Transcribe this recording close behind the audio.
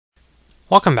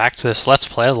Welcome back to this Let's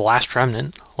Play of The Last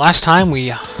Remnant. Last time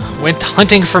we went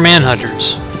hunting for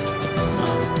manhunters.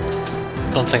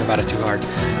 Don't think about it too hard.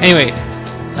 Anyway,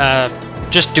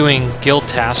 just doing guild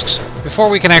tasks. Before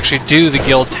we can actually do the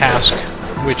guild task,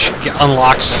 which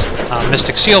unlocks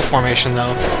Mystic Seal formation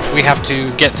though, we have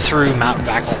to get through Mount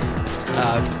Vackel.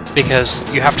 Because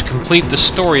you have to complete the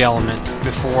story element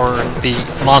before the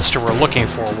monster we're looking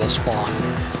for will spawn.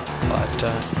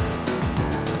 But,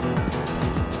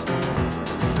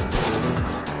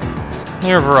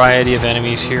 there are a variety of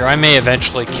enemies here. I may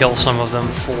eventually kill some of them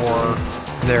for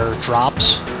their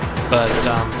drops, but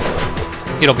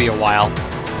it'll be a while.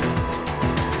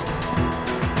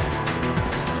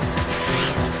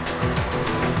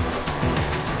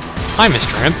 Hi,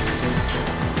 Mr. Imp.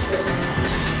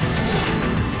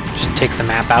 Just take the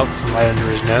map out from right under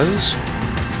his nose.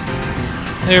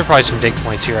 There are probably some dig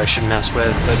points here I should mess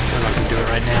with, but I'm not going to do it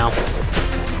right now.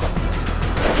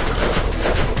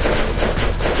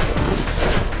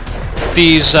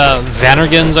 These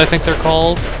Vanguards, I think they're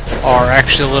called, are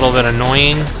actually a little bit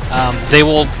annoying. They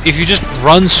will, if you just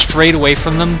run straight away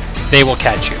from them, they will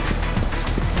catch you.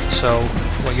 So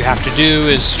what you have to do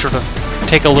is sort of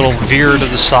take a little veer to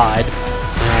the side.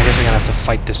 I guess I'm gonna have to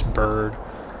fight this bird.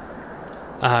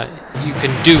 You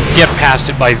can get past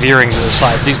it by veering to the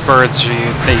side. These birds,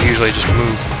 they usually just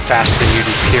move faster than you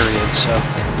do, period. So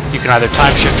you can either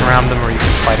time shift around them or you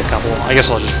can fight a couple. I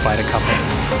guess I'll just fight a couple.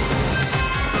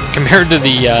 Compared to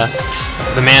the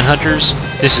manhunters,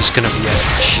 this is gonna be a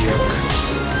joke.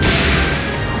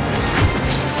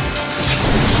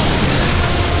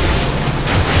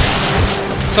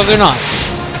 So they're not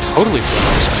totally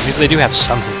flawless enemies, they do have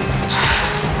some hit points.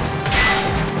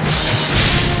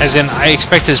 As in, I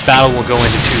expect this battle will go into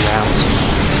 2 rounds.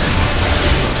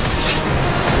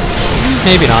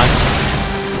 Maybe not.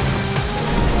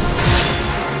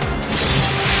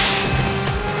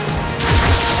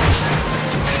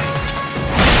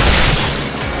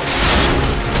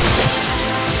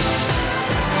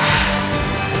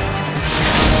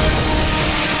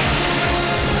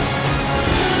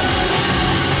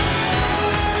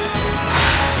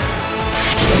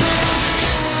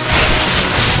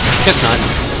 Guess not.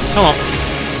 Oh well.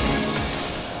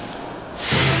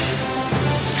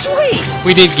 Sweet.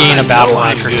 We did gain a battle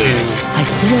rank or 2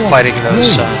 fighting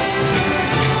those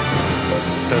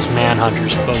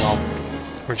manhunters, but well,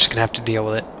 we're just gonna have to deal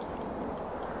with it.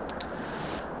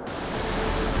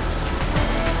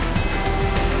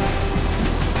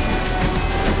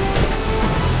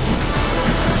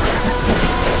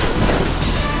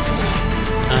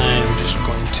 I'm just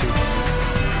going to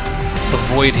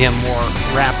avoid him more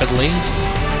rapidly.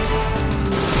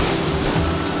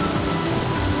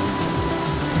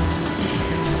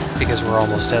 Because we're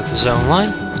almost at the zone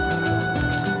line.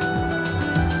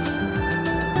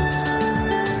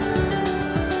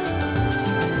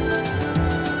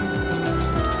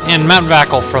 And Mount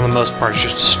Vackel, for the most part, is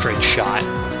just a straight shot.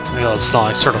 You know, it's not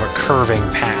like sort of a curving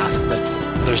path, but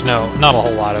there's not a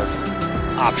whole lot of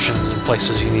options and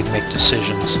places you need to make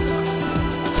decisions.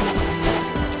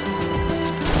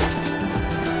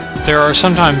 There are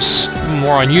sometimes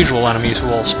more unusual enemies who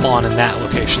will spawn in that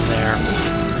location there.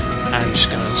 I'm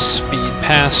just going to speed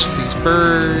past these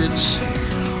birds.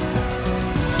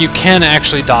 You can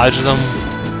actually dodge them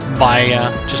by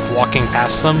just walking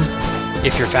past them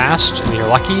if you're fast and you're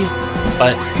lucky,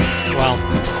 but, well,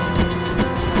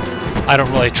 I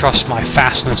don't really trust my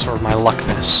fastness or my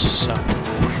luckness, so...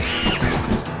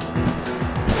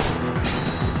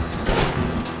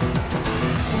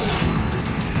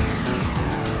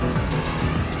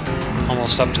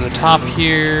 Almost up to the top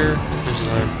here. There's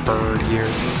another bird here.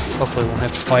 Hopefully we won't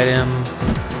have to fight him.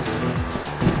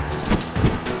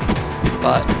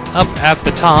 But up at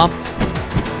the top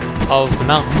of the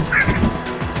mountain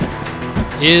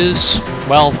is,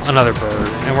 well, another bird.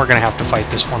 And we're going to have to fight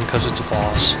this one because it's a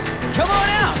boss. Come on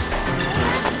out!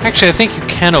 Actually, I think you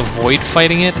can avoid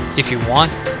fighting it if you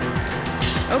want.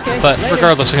 Okay. But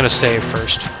regardless, I'm going to save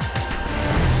first.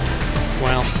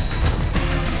 Well...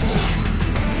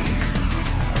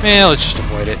 yeah, let's just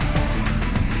avoid it.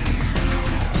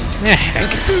 Eh,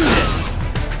 heck.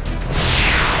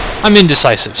 I'm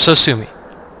indecisive, so sue me.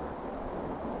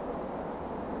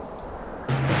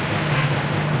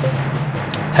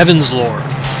 Heaven's Lord.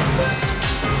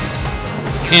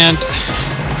 And,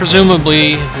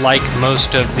 presumably, like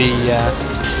most of the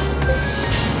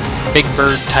big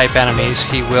bird type enemies,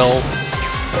 he will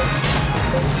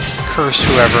curse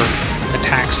whoever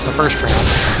attacks the first round.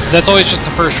 That's always just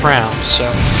the first round,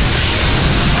 so...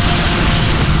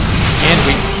 And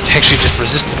we actually just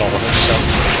resisted all of it, so...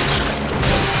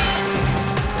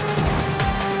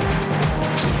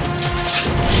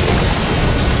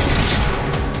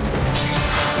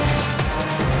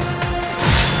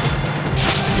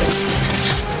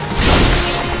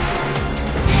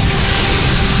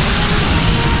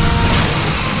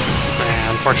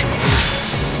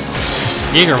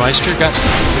 Jägermeister got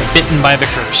bitten by the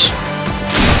curse.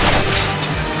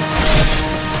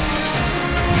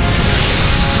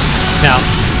 Now,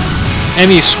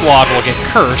 Emmy's squad will get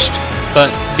cursed, but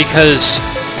because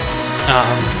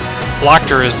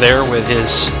Blocter is there with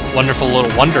his wonderful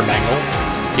little wonder mangle,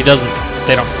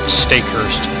 they don't stay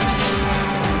cursed.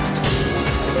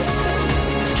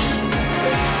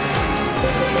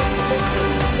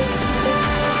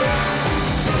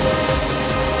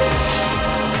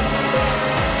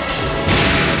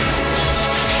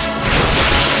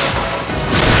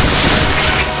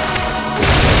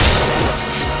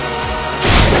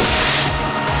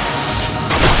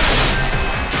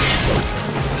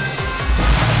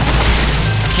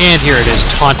 And here it is,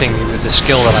 taunting me with the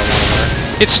skill that I want to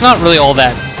learn. It's not really all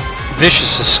that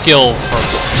vicious a skill for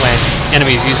when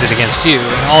enemies use it against you,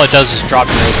 and all it does is drop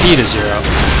your AP to 0.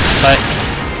 But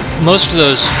most of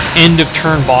those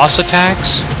end-of-turn boss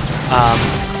attacks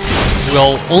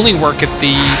will only work if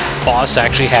the boss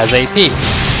actually has AP.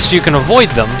 So you can avoid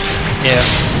them if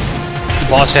the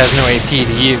boss has no AP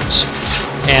to use.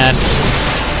 And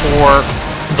for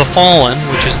the Fallen,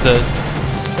 which is the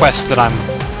quest that I'm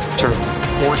sort of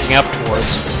working up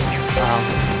towards,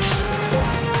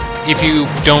 if you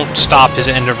don't stop his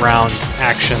end-of-round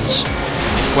actions,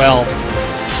 well,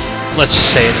 let's just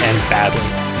say it ends badly.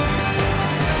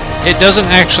 It doesn't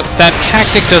actually, that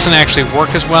tactic doesn't actually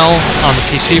work as well on the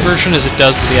PC version as it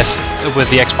does with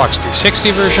the Xbox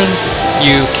 360 version.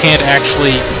 You can't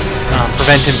actually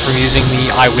prevent him from using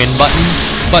the I win button,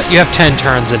 but you have 10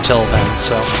 turns until then,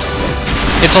 so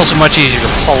it's also much easier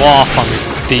to pull off on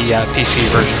the PC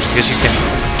version because you can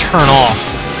turn off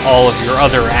all of your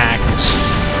other acts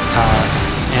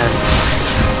and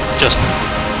just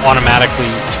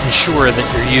automatically ensure that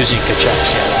you're using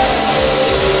Kachexia.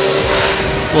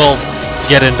 We'll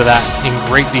get into that in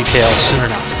great detail soon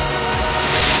enough.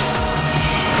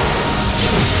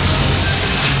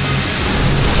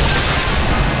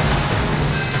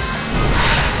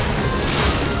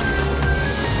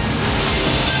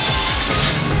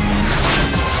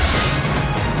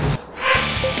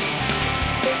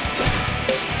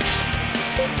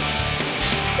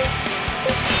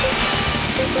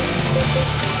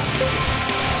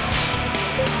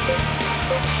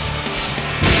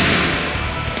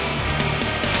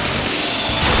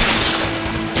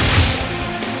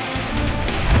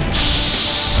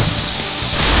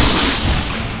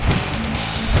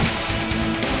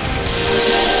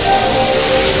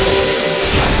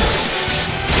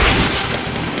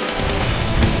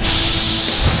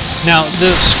 Now,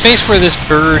 the space where this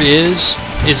bird is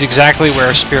exactly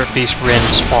where Spiritbeast Rin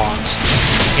spawns.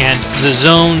 And the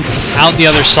zone out the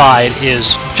other side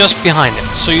is just behind it.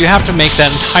 So you have to make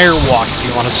that entire walk if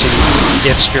you want to see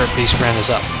if Spiritbeast Rin is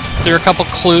up. There are a couple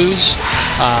clues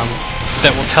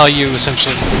that will tell you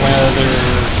essentially whether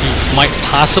he might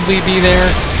possibly be there,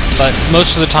 but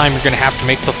most of the time you're going to have to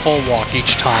make the full walk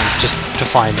each time just to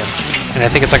find him. And I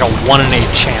think it's like a 1 in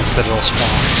 8 chance that it'll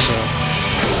spawn, so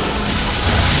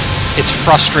it's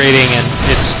frustrating and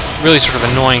it's really sort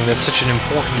of annoying that such an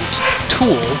important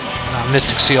tool,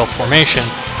 Mystic Seal Formation,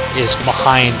 is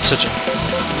behind such a,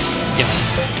 you know,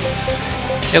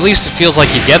 at least it feels like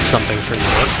you get something for your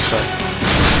work, but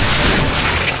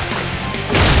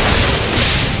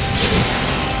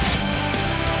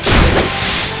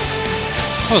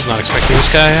I was not expecting this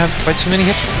guy to have quite so many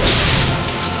hit points.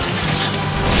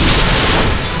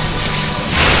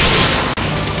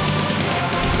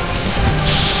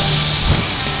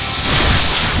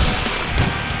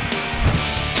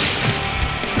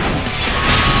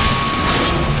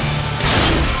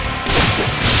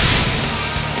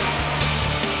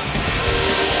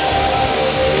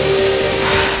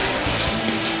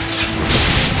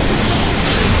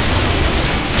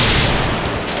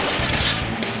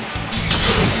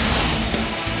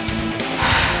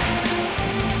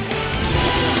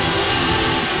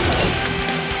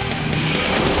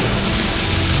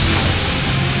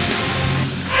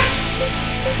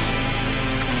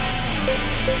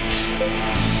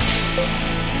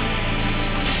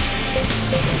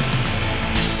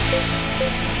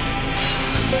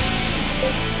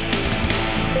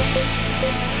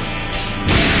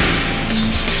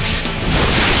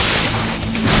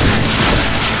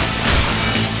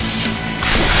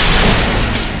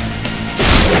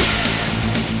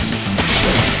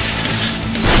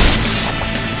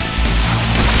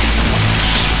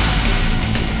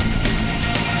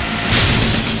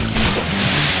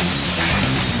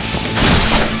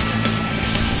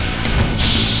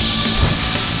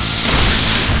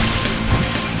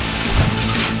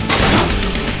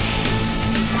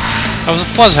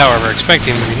 was, however,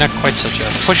 expecting him to be not quite such a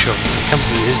pushover when it comes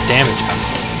to his damage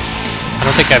output. I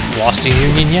don't think I've lost a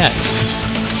union yet.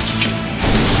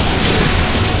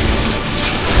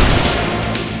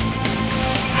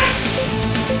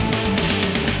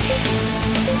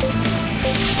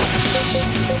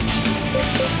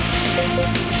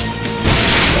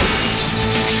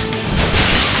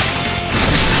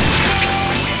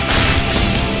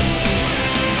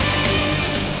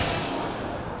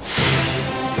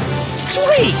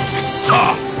 Sweet!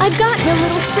 I've gotten a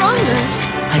little stronger.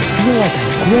 I feel like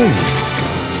I've grown.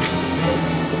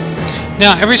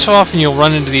 Now, every so often you'll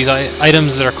run into these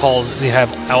items that are called, they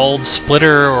have Eld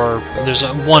Splitter, or there's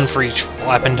one for each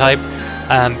weapon type.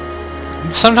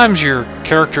 Sometimes your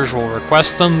characters will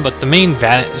request them, but the main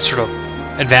sort of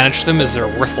advantage to them is they're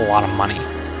worth a lot of money.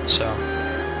 So,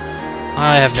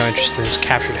 I have no interest in this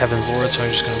Captured Heaven's Lord, so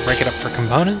I'm just going to break it up for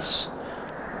components.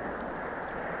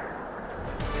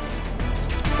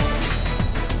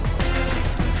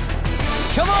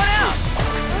 Come on out!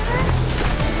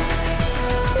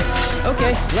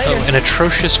 Okay, later. Oh, an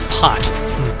atrocious pot.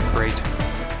 Great.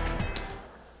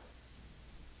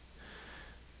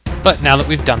 But now that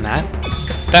we've done that,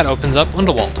 that opens up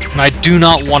Underworld. And I do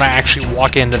not want to actually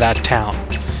walk into that town.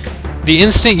 The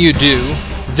instant you do,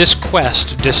 this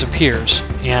quest disappears.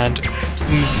 And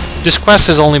this quest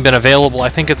has only been available, I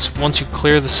think it's once you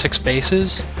clear the 6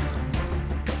 bases.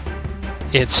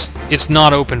 It's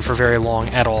not open for very long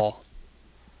at all.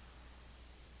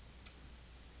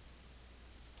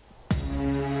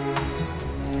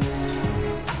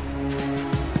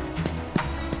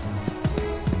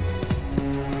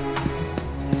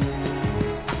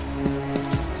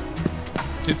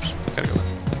 Oops, gotta go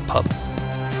with the pub.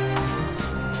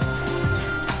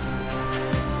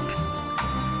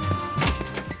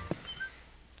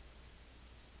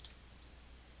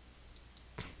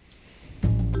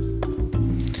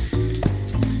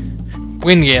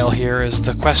 Windgale here is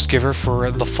the quest giver for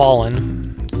the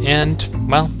Fallen, and,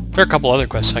 well, there are a couple other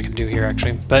quests I can do here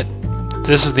actually, but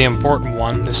this is the important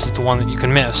one. This is the one that you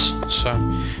can miss. So,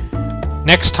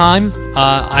 next time,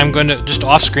 I'm going to, just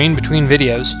off-screen between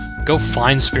videos, go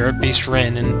find Spiritbeast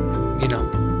Rin, and, you know,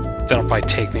 that'll probably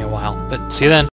take me a while, but see you then.